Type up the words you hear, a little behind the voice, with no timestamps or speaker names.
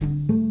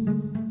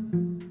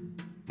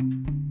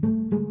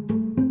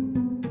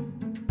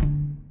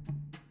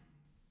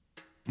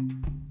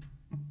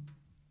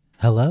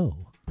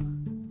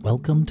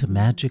welcome to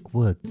Magic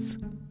Woods.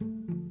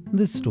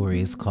 This story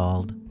is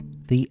called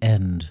The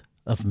End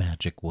of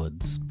Magic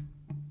Woods.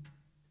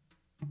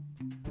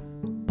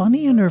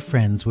 Bunny and her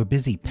friends were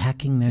busy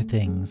packing their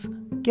things,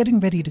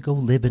 getting ready to go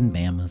live in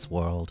Mama's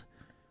world.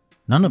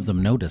 None of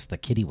them noticed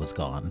that Kitty was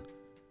gone.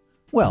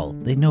 Well,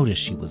 they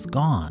noticed she was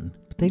gone,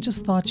 but they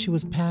just thought she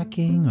was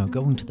packing or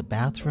going to the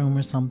bathroom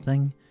or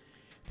something.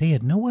 They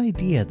had no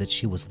idea that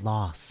she was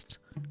lost,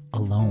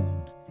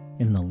 alone,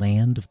 in the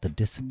land of the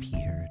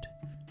disappeared.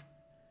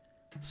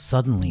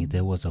 Suddenly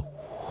there was a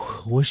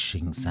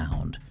whooshing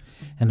sound,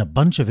 and a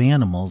bunch of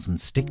animals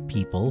and stick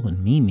people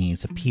and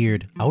Mimis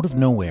appeared out of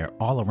nowhere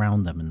all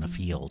around them in the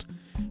field.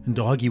 And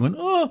Doggy went,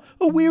 "Oh,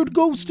 a weird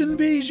ghost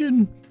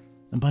invasion!"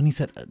 And Bunny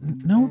said,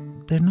 "No,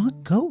 they're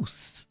not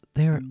ghosts.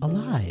 They're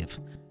alive."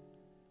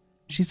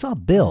 She saw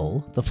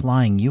Bill, the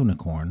flying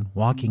unicorn,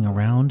 walking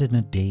around in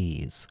a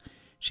daze.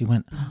 She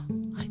went,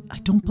 I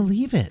don't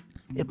believe it.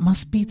 It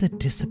must be the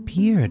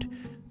disappeared.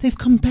 They've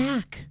come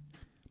back."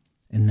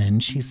 And then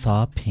she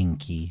saw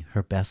Pinky,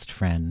 her best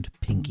friend,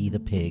 Pinky the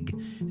pig.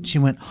 And she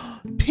went,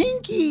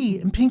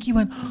 "Pinky!" And Pinky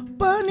went,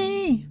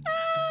 "Bunny!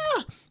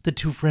 Ah!" The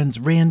two friends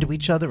ran to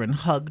each other and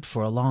hugged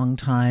for a long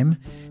time.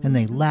 And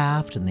they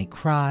laughed and they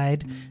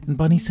cried. And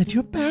Bunny said,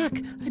 "You're back.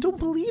 I don't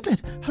believe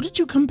it. How did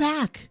you come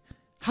back?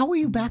 How are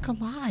you back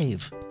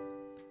alive?"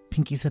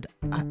 Pinky said,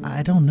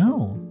 I don't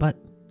know,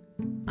 but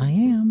I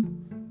am."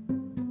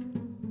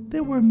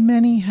 There were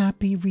many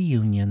happy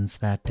reunions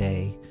that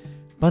day.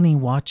 Bunny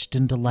watched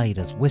in delight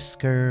as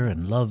Whisker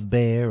and Love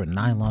Bear and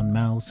Nylon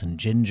Mouse and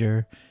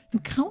Ginger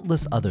and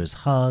countless others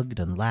hugged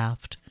and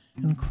laughed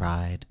and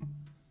cried.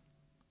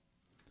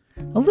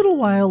 A little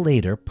while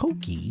later,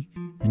 Pokey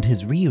and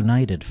his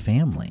reunited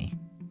family,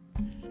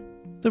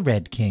 the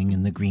Red King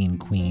and the Green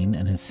Queen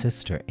and his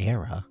sister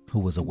Era, who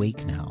was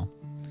awake now,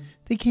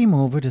 they came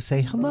over to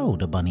say hello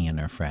to Bunny and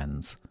her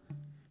friends.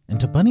 And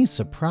to Bunny's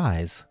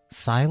surprise,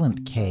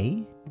 Silent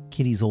K,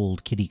 Kitty's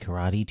old kitty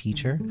karate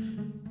teacher,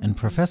 and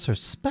Professor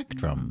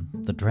Spectrum,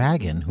 the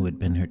dragon who had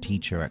been her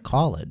teacher at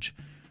college,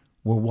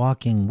 were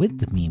walking with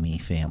the Mimi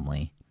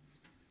family.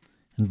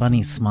 And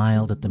Bunny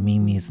smiled at the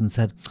Mimis and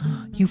said,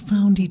 "You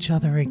found each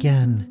other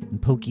again."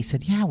 And Pokey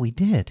said, "Yeah, we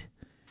did."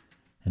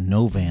 And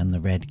Novan,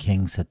 the Red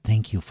King, said,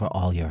 "Thank you for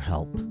all your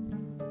help."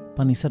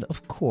 Bunny said,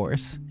 "Of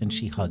course," and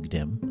she hugged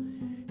him.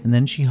 And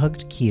then she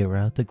hugged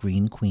Kira, the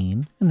Green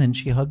Queen, and then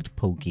she hugged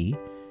Pokey.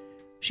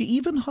 She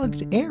even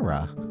hugged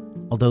Era,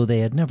 although they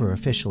had never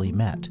officially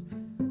met.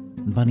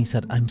 And Bunny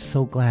said, "I'm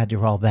so glad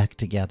you're all back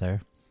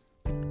together."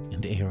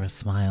 And Era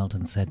smiled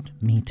and said,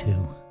 "Me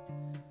too."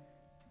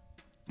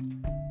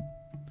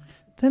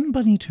 Then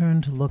Bunny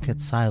turned to look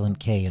at Silent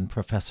K and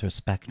Professor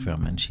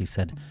Spectrum, and she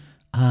said,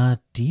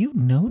 "Do you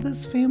know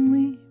this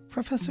family,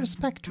 Professor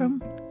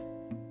Spectrum?"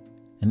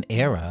 And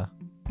Era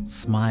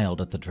smiled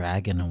at the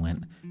dragon and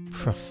went,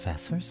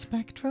 "Professor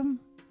Spectrum?"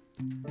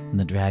 And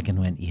the dragon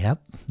went,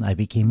 "Yep, I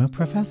became a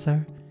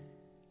professor."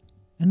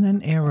 And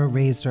then Era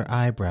raised her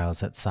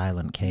eyebrows at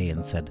Silent K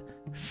and said,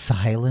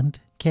 "Silent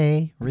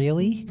K,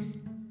 really?"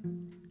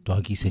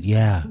 Doggy said,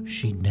 "Yeah,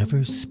 she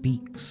never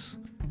speaks."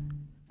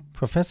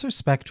 Professor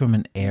Spectrum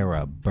and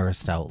Era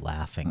burst out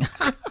laughing.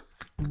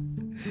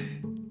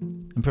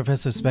 And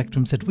Professor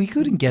Spectrum said, "We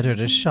couldn't get her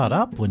to shut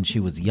up when she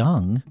was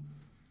young."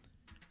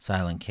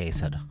 Silent K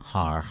said,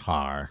 "Har,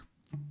 har."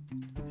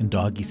 And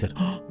Doggy said,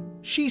 "Oh,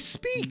 she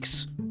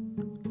speaks!"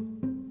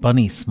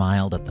 Bunny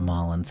smiled at them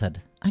all and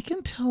said, "I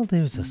can tell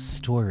there's a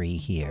story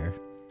here."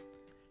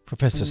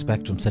 Professor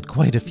Spectrum said,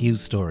 "Quite a few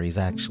stories,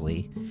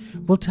 actually.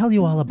 We'll tell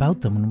you all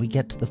about them when we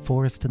get to the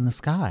forest in the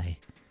sky."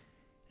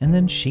 And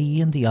then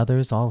she and the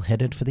others all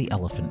headed for the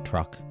elephant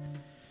truck.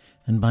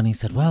 And Bunny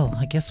said, "Well,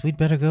 I guess we'd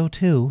better go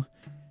too."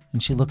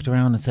 And she looked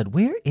around and said,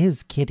 "Where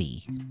is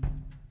Kitty?"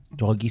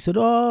 Doggy said,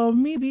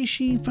 "Maybe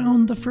she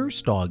found the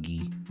first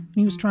doggy."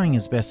 He was trying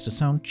his best to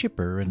sound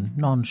chipper and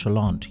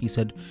nonchalant. He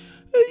said,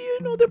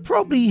 "They're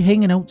probably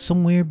hanging out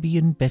somewhere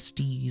being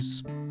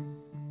besties."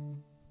 Meow.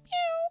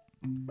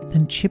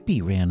 Then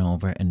Chippy ran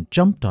over and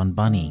jumped on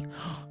Bunny.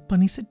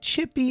 Bunny said,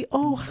 "Chippy,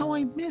 oh, how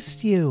I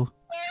missed you."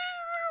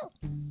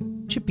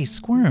 Meow. Chippy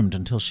squirmed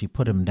until she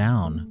put him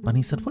down.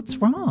 Bunny said, "What's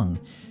wrong?"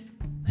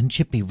 Then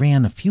Chippy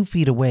ran a few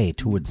feet away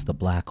towards the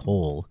black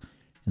hole.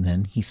 And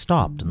then he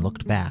stopped and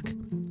looked back.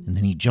 And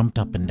then he jumped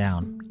up and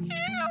down.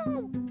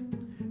 Meow.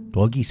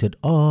 Doggy said,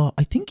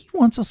 I think he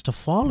wants us to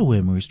follow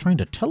him, or he's trying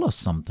to tell us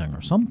something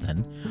or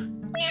something."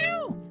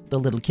 Meow! The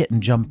little kitten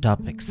jumped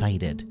up,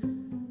 excited.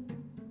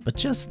 But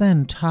just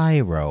then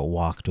Tyro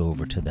walked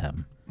over to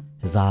them,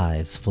 his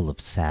eyes full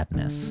of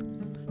sadness.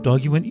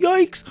 Doggy went,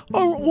 "Yikes,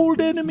 our old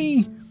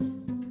enemy!"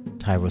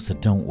 Tyro said,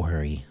 "Don't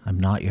worry, I'm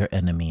not your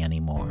enemy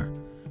anymore.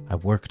 I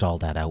worked all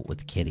that out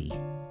with Kitty."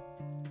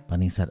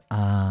 Bunny said,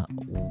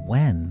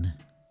 when?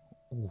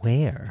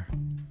 Where?"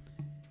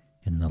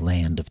 "In the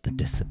land of the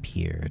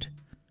disappeared."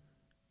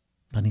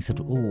 Bunny said,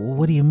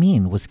 "What do you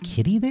mean? Was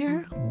Kitty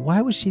there?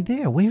 Why was she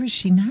there? Where is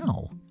she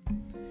now?"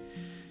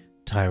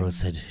 Tyro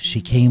said,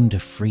 "She came to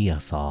free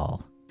us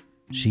all.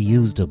 She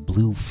used a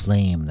blue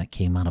flame that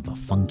came out of a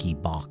funky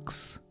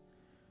box.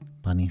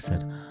 Bunny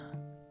said,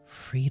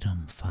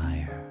 "Freedom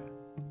fire.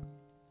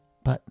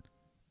 But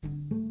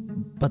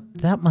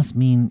that must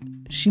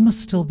mean she must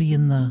still be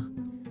in the..."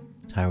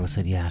 Tyro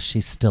said, "Yeah,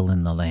 she's still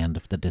in the land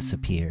of the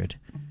disappeared.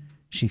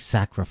 She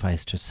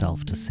sacrificed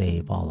herself to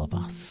save all of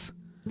us."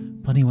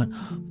 Bunny went,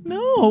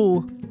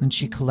 "No!" And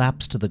she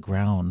collapsed to the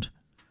ground.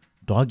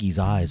 Doggy's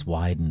eyes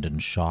widened in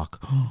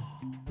shock.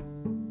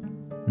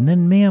 And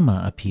then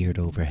Mama appeared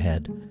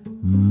overhead.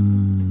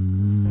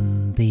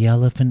 The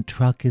elephant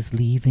truck is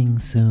leaving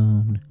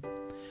soon."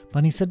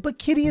 Bunny said, "But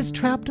Kitty is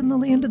trapped in the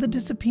land of the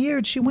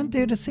disappeared. She went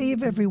there to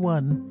save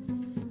everyone."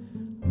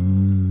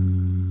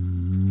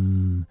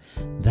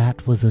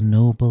 That was a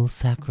noble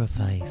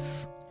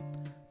sacrifice."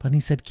 Bunny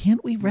said,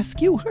 "Can't we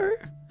rescue her?"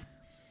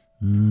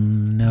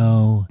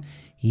 No,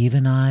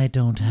 even I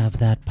don't have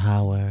that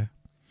power."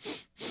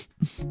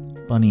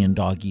 Bunny and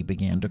Doggy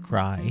began to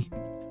cry.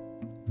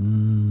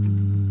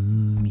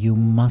 You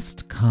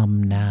must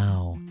come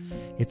now.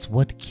 It's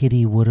what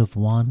Kitty would have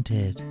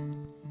wanted."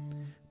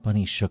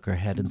 Bunny shook her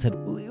head and said,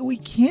 "We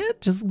can't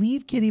just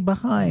leave Kitty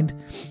behind.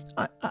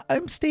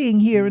 I'm staying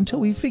here until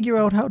we figure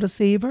out how to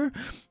save her,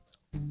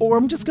 or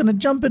I'm just going to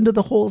jump into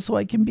the hole so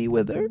I can be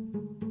with her."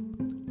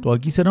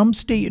 Doggy said, "I'm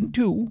staying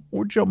too,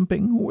 or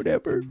jumping, or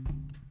whatever."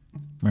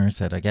 Mer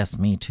said, "I guess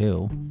me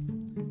too."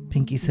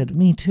 Pinky said,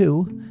 "Me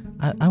too.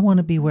 I want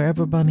to be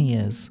wherever Bunny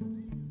is."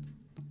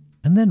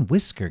 And then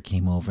Whisker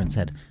came over and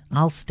said,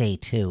 "I'll stay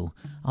too.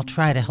 I'll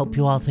try to help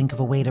you all think of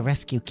a way to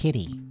rescue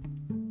Kitty."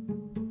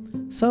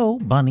 So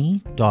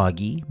Bunny,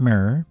 Doggy,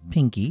 Mer,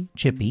 Pinky,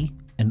 Chippy,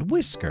 and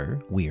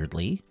Whisker,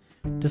 weirdly,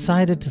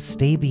 decided to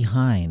stay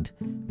behind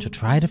to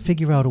try to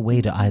figure out a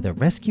way to either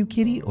rescue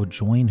Kitty or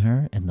join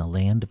her in the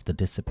land of the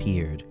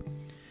disappeared.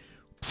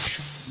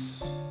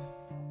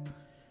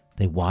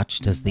 They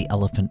watched as the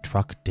elephant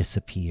truck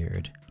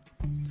disappeared.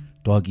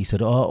 Doggy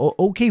said,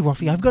 "Okay,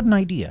 Ruffy, I've got an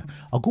idea.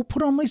 I'll go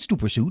put on my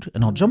super suit,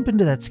 and I'll jump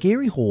into that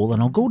scary hole,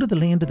 and I'll go to the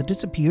land of the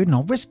disappeared, and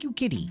I'll rescue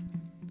Kitty."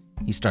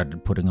 He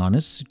started putting on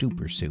his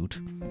super suit.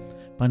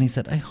 Bunny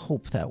said, "I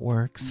hope that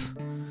works.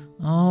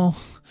 Oh,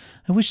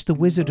 I wish the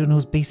wizard who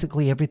knows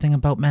basically everything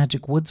about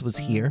Magic Woods was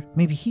here.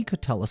 Maybe he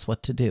could tell us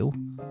what to do."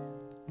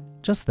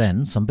 Just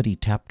then, somebody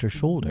tapped her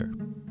shoulder.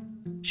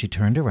 She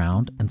turned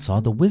around and saw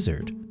the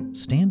wizard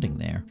standing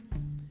there.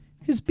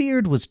 His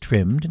beard was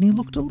trimmed, and he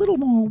looked a little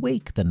more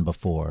awake than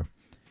before.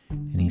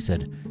 And he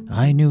said,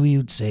 "I knew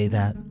you'd say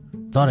that.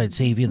 Thought I'd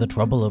save you the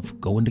trouble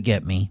of going to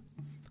get me."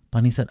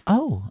 Bunny said,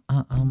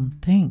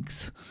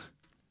 Thanks."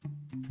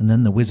 And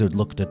then the wizard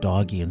looked at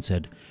Doggy and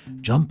said,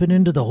 "Jumping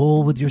into the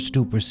hole with your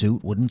super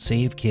suit wouldn't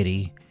save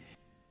Kitty.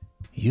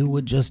 You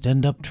would just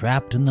end up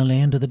trapped in the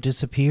land of the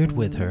disappeared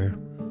with her."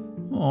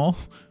 "Oh,"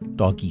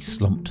 Doggy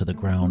slumped to the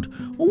ground.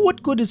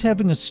 "What good is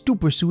having a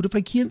super suit if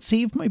I can't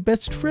save my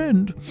best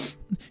friend?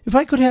 If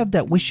I could have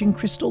that wishing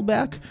crystal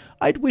back,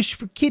 I'd wish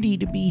for Kitty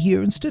to be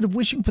here instead of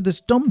wishing for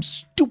this dumb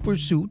super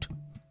suit."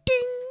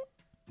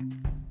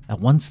 Ding! At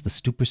once the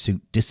super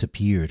suit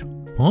disappeared.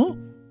 Huh?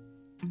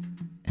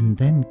 And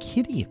then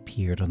Kitty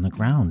appeared on the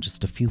ground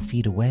just a few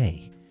feet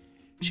away.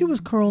 She was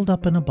curled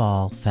up in a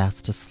ball,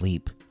 fast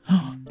asleep.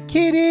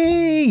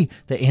 "Kitty!"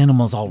 The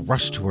animals all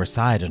rushed to her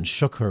side and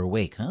shook her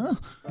awake. "Huh?"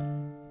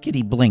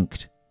 Kitty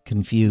blinked,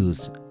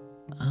 confused.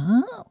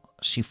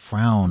 She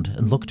frowned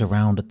and looked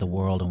around at the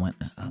world and went,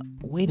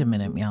 "Wait a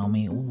minute, Meow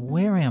Me,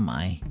 where am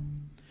I?"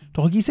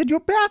 Doggy said, "You're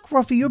back,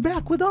 Ruffy, you're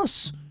back with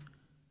us."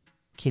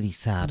 Kitty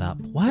sat up.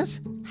 "What?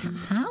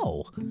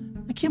 How?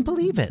 I can't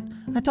believe it.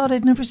 I thought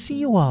I'd never see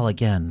you all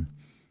again."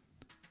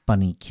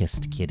 Bunny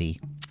kissed Kitty.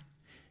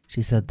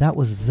 She said, "That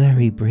was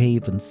very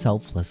brave and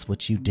selfless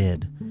what you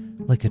did,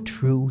 like a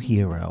true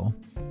hero."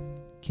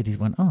 Kitty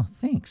went, "Oh,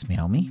 thanks,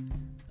 Meow Me."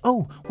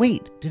 "Oh,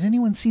 wait, did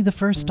anyone see the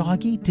first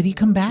Doggy? Did he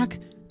come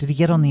back? Did he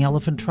get on the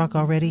elephant truck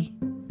already?"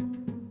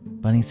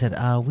 Bunny said,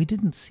 "We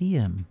didn't see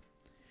him."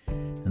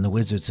 And the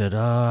wizard said,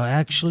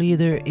 "Actually,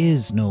 there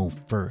is no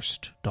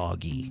first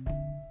Doggy."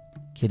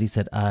 Kitty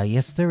said,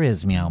 "Yes, there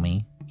is, Meow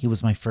Me. He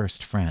was my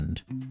first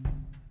friend."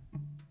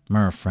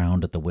 Mer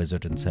frowned at the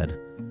wizard and said,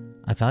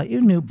 "I thought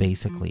you knew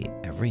basically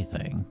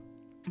everything."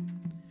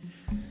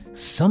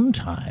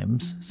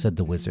 "Sometimes," said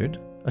the wizard,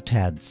 a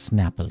tad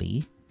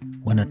snappily,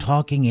 "when a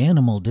talking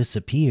animal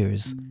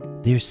disappears,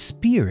 their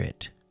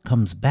spirit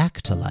comes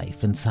back to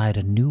life inside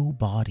a new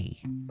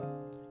body.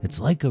 It's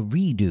like a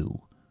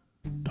redo.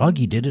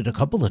 Doggy did it a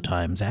couple of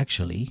times,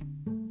 actually."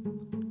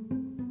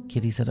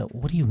 Kitty said,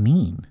 "What do you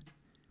mean?"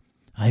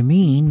 "I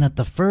mean that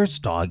the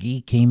first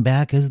Doggy came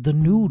back as the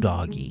new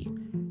Doggy.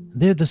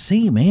 They're the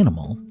same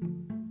animal."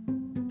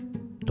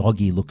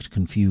 Doggy looked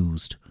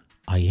confused.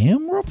 "I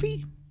am,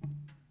 Ruffy?"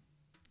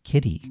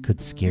 Kitty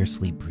could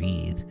scarcely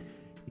breathe.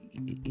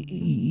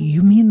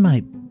 "You mean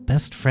my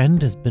best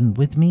friend has been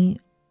with me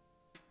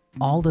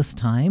all this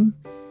time?"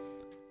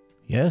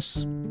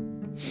 "Yes."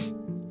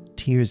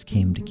 Tears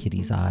came to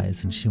Kitty's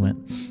eyes, and she went,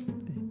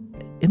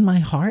 "In my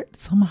heart,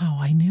 somehow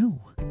I knew.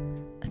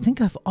 I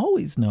think I've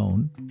always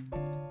known."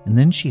 And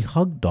then she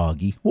hugged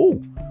Doggy,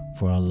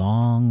 for a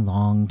long,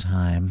 long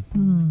time.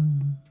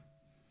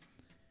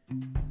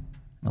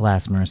 A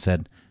Elasmer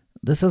said,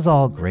 "This is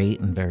all great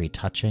and very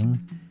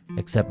touching,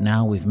 except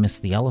now we've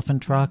missed the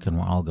elephant truck and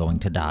we're all going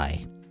to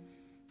die."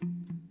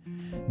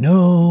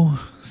 "No,"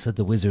 said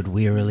the wizard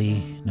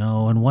wearily.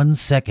 "No, in 1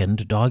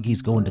 second,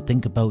 Doggy's going to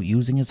think about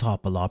using his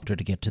hopalopter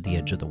to get to the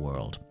edge of the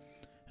world."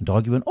 And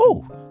Doggy went,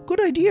 "Oh, good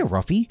idea,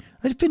 Ruffy.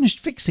 I finished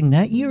fixing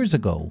that years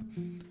ago."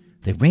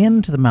 They ran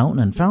into the mountain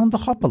and found the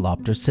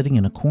hopalopter sitting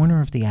in a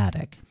corner of the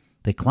attic.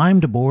 They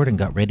climbed aboard and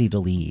got ready to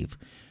leave.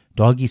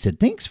 Doggy said,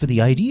 "Thanks for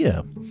the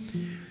idea."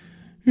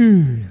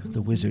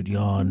 The wizard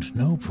yawned.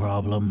 "No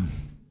problem."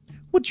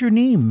 "What's your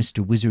name,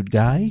 Mr. Wizard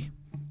Guy?"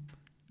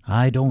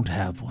 "I don't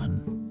have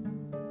one."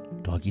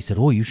 Doggy said,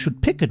 "Oh, you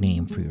should pick a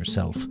name for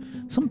yourself.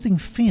 Something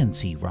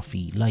fancy,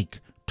 Ruffy,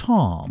 like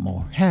Tom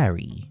or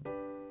Harry."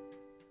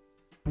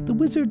 The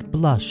wizard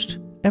blushed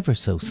ever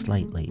so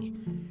slightly.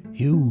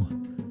 You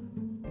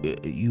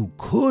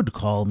could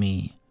call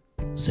me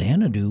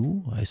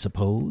Xanadu, I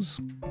suppose."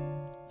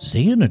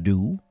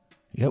 "Xanadu?"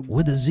 "Yep,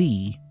 with a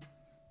Z."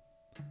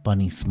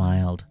 Bunny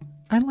smiled.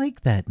 "I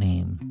like that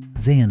name,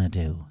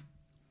 Xanadu."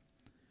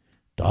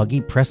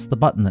 Doggy pressed the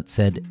button that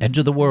said Edge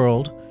of the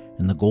World,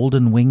 and the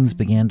golden wings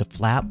began to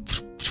flap.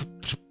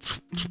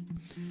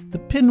 The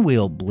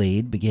pinwheel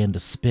blade began to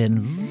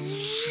spin.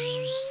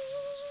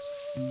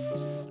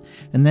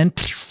 And then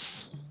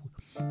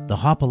the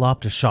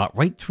hopalopter shot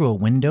right through a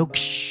window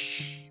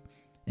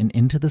and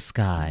into the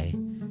sky.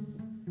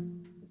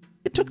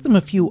 It took them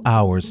a few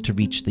hours to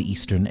reach the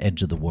eastern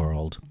edge of the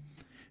world.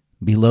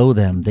 Below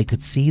them, they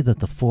could see that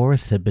the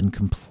forest had been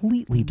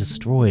completely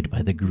destroyed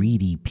by the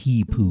greedy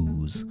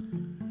Pee-poos.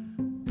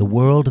 The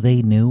world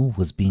they knew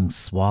was being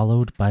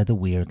swallowed by the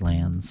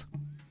Weirdlands.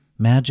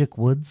 Magic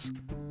Woods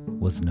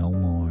was no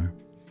more.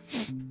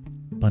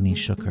 Bunny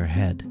shook her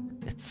head.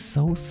 "It's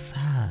so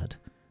sad.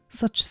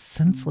 Such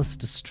senseless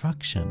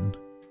destruction."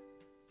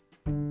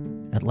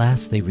 At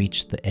last they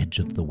reached the edge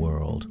of the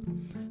world.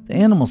 The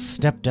animals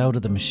stepped out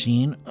of the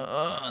machine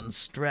and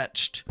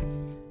stretched.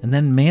 And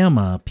then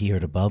Mama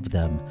appeared above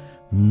them.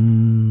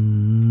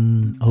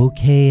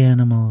 "Okay,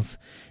 animals,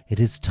 it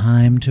is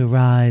time to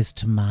rise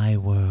to my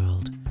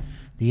world.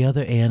 The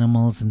other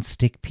animals and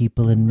stick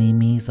people and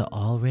Mimi's are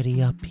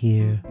already up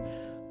here."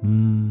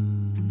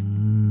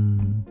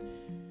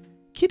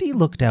 Kitty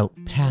looked out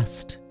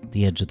past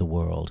the edge of the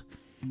world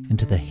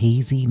into the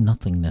hazy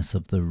nothingness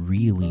of the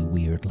really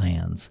weird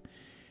lands.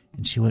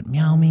 And she went,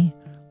 "Meow me,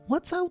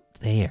 what's out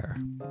there?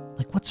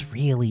 Like, what's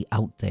really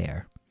out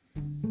there?"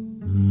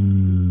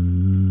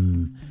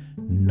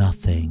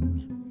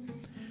 "Nothing."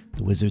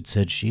 The wizard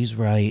said, "She's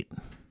right."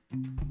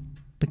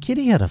 But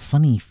Kitty had a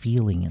funny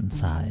feeling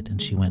inside,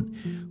 and she went,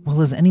 "Well,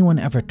 has anyone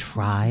ever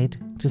tried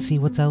to see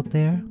what's out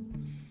there?"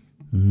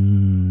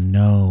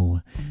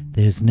 "No,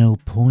 there's no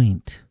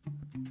point."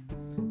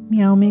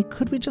 "Meow me,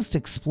 could we just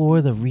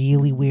explore the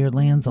really weird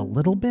lands a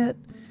little bit?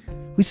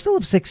 We still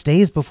have 6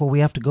 days before we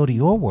have to go to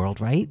your world,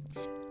 right?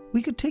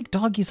 We could take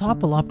Doggy's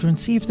hopalopter and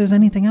see if there's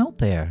anything out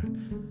there."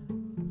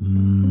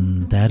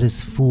 That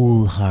is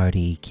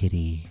foolhardy,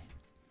 Kitty."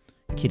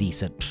 Kitty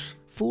said,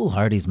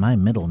 "Foolhardy's my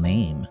middle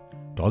name."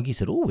 Doggy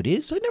said, "Oh, it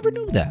is? I never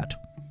knew that."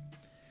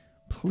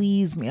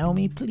 "Please, Meow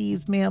me,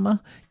 please,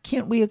 Mama.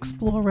 Can't we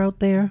explore out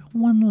there?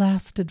 One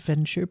last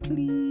adventure,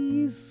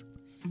 please."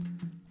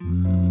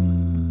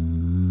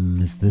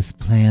 Is this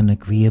plan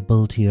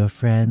agreeable to your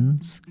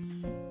friends?"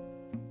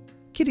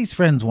 Kitty's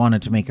friends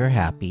wanted to make her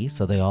happy,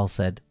 so they all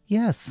said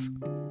yes.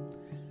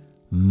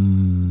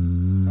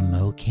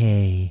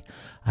 Okay.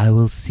 I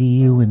will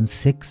see you in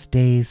 6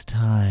 days'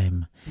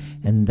 time,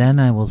 and then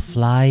I will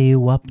fly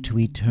you up to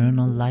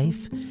eternal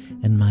life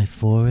in my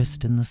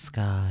forest in the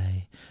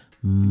sky.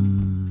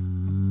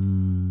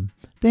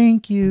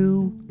 Thank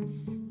you."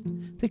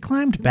 They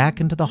climbed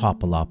back into the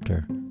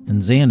hopalopter,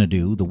 and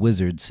Xanadu, the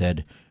wizard,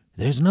 said,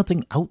 "There's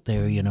nothing out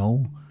there, you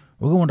know.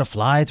 We're going to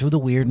fly through the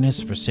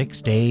weirdness for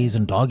 6 days,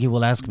 and Doggy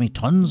will ask me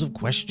tons of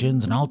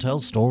questions, and I'll tell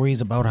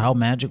stories about how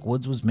Magic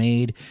Woods was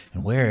made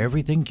and where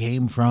everything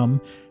came from.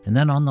 And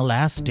then on the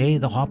last day,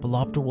 the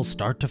hopalopter will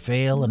start to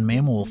fail, and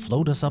Mama will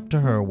float us up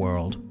to her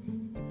world."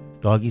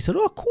 Doggy said,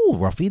 "Oh, cool,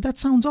 Ruffy. That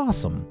sounds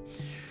awesome."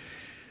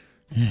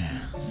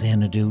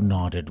 Xanadu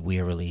nodded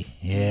wearily.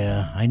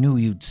 "Yeah, I knew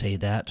you'd say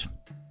that."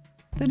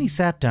 Then he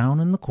sat down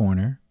in the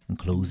corner and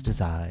closed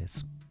his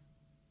eyes.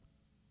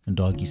 And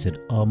Doggy said,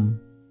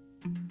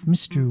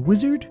 "Mr.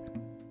 Wizard?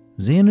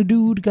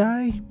 Xanadu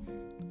guy?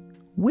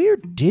 Where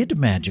did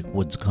Magic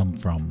Woods come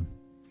from?"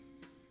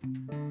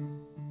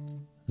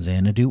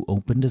 Xanadu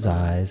opened his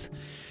eyes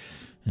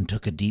and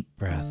took a deep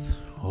breath.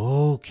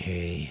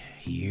 "Okay,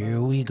 here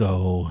we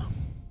go."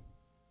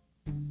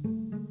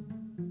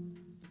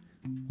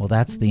 Well,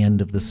 that's the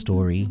end of the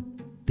story,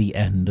 the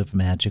end of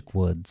Magic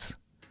Woods.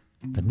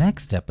 The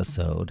next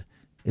episode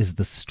is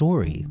the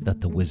story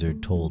that the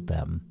wizard told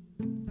them,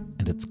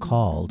 and it's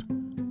called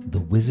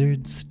The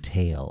Wizard's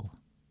Tale.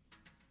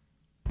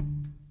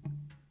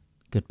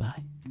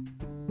 Goodbye.